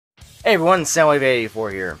Hey everyone,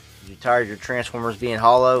 Soundwave84 here. You tired of your Transformers being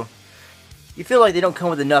hollow? You feel like they don't come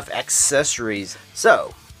with enough accessories?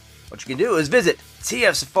 So, what you can do is visit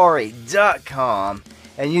tfsafari.com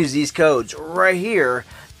and use these codes right here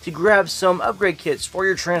to grab some upgrade kits for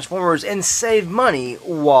your Transformers and save money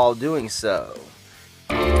while doing so.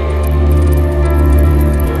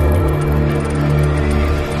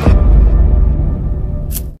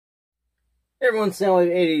 Hey everyone,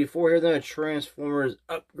 Soundwave884 here, then a Transformers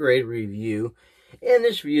upgrade review. In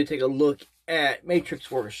this review, take a look at Matrix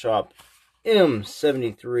Workshop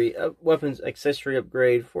M-73 weapons accessory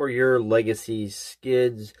upgrade for your legacy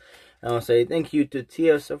skids. I want to say thank you to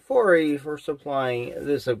TF Safari for supplying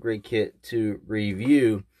this upgrade kit to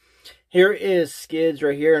review. Here is Skids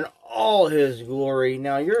right here in all his glory.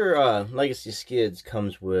 Now your legacy skids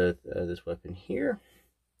comes with this weapon here.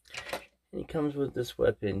 And it comes with this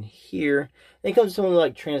weapon here. And it comes with something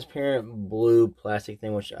like transparent blue plastic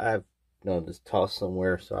thing, which I've just tossed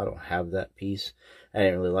somewhere, so I don't have that piece. I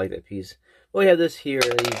didn't really like that piece. But we have this here.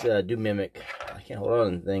 These do mimic, I can't hold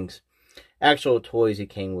on to things, actual toys he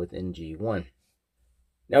came with in G1.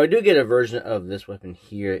 Now we do get a version of this weapon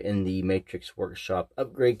here in the Matrix Workshop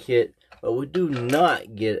upgrade kit, but we do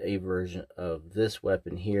not get a version of this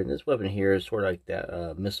weapon here. This weapon here is sort of like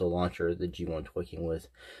that missile launcher the G1 toy came with.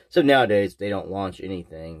 So nowadays they don't launch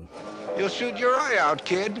anything. You'll shoot your eye out,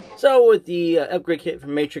 kid. So with the upgrade kit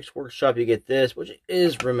from Matrix Workshop, you get this, which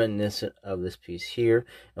is reminiscent of this piece here.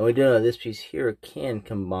 And we do know this piece here can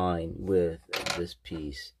combine with this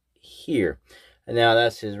piece here. And now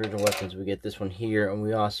that's his original weapons. We get this one here, and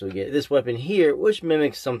we also get this weapon here, which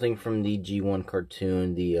mimics something from the G1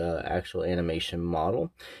 cartoon, the actual animation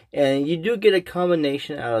model. And you do get a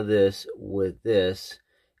combination out of this with this.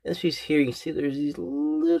 This piece here, you can see there's these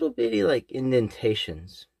little bitty like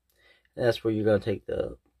indentations. And that's where you're going to take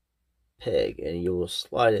the peg, and you will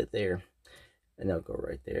slide it there, and that'll go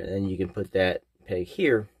right there. And then you can put that peg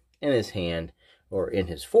here in his hand, or in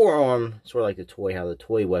his forearm, sort of like the toy, how the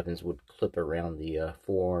toy weapons would clip around the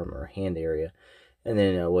forearm or hand area. And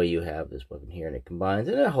then you have this weapon here, and it combines,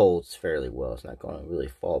 and it holds fairly well. It's not going to really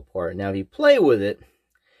fall apart. Now, if you play with it,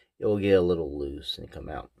 it will get a little loose and come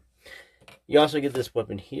out. You also get this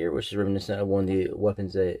weapon here, which is reminiscent of one of the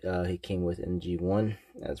weapons that he came with in G1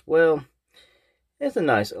 as well. It's a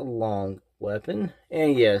nice long weapon.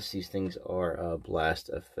 And yes, these things are blast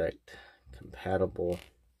effect compatible.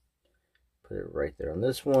 Put it right there on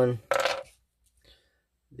this one.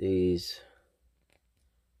 These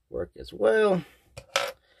work as well.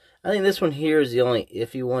 I think this one here is the only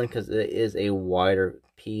iffy one because it is a wider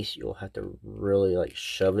piece. You'll have to really like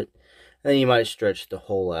shove it. And then you might stretch the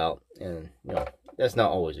hole out, and that's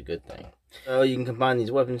not always a good thing. So you can combine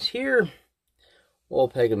these weapons here. We'll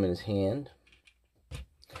peg them in his hand.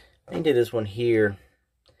 And do this one here.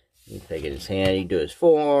 You can peg it in his hand. You can do his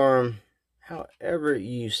forearm, however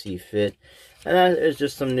you see fit. And that is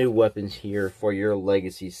just some new weapons here for your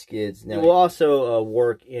legacy skids. Now, it will also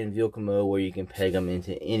work in vehicle mode where you can peg them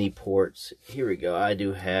into any ports. Here we go. I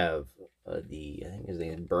do have I think his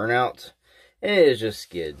name is Burnout. And it is just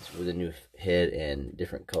skids with a new head and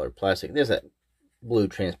different colored plastic. There's that blue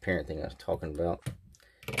transparent thing I was talking about.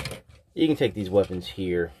 You can take these weapons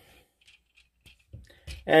here.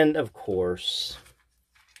 And, of course,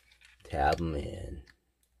 tab them in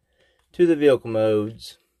to the vehicle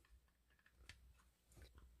modes.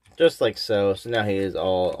 Just like so. So now he is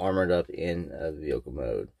all armored up in vehicle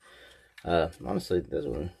mode. Honestly, this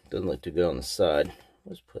one doesn't look too good on the side.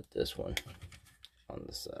 Let's put this one on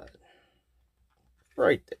the side.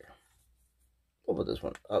 Right there. We'll put this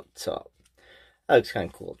one up top. That looks kind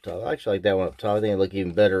of cool up top. I actually like that one up top. I think it look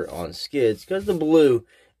even better on skids because the blue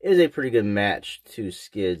is a pretty good match to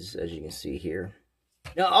skids, as you can see here.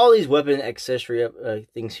 Now, all these weapon accessory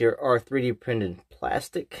things here are 3D printed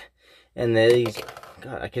plastic. And these,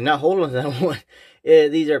 God, I cannot hold on to that one.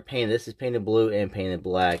 These are painted. This is painted blue and painted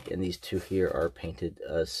black. And these two here are painted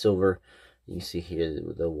silver. You can see here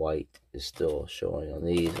the white is still showing on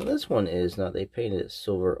these. And this one is not. They painted it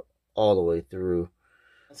silver all the way through.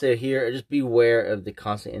 So here, just beware of the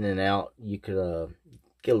constant in and out. You could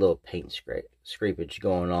get a little paint scrapage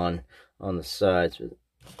going on the sides.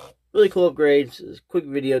 Really cool upgrades. It's a quick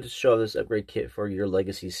video to show this upgrade kit for your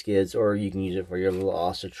legacy skids, or you can use it for your little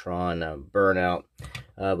Oscitron Burnout.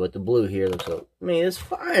 But the blue here looks like, I mean, it's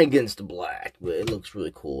fine against the black, but it looks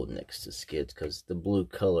really cool next to skids because the blue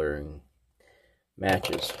coloring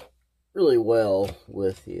matches really well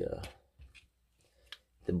with the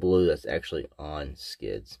blue that's actually on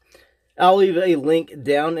skids. I'll leave a link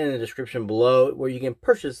down in the description below where you can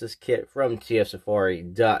purchase this kit from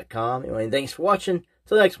tfsafari.com. Anyway, thanks for watching.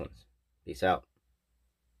 Till the next one. Peace out.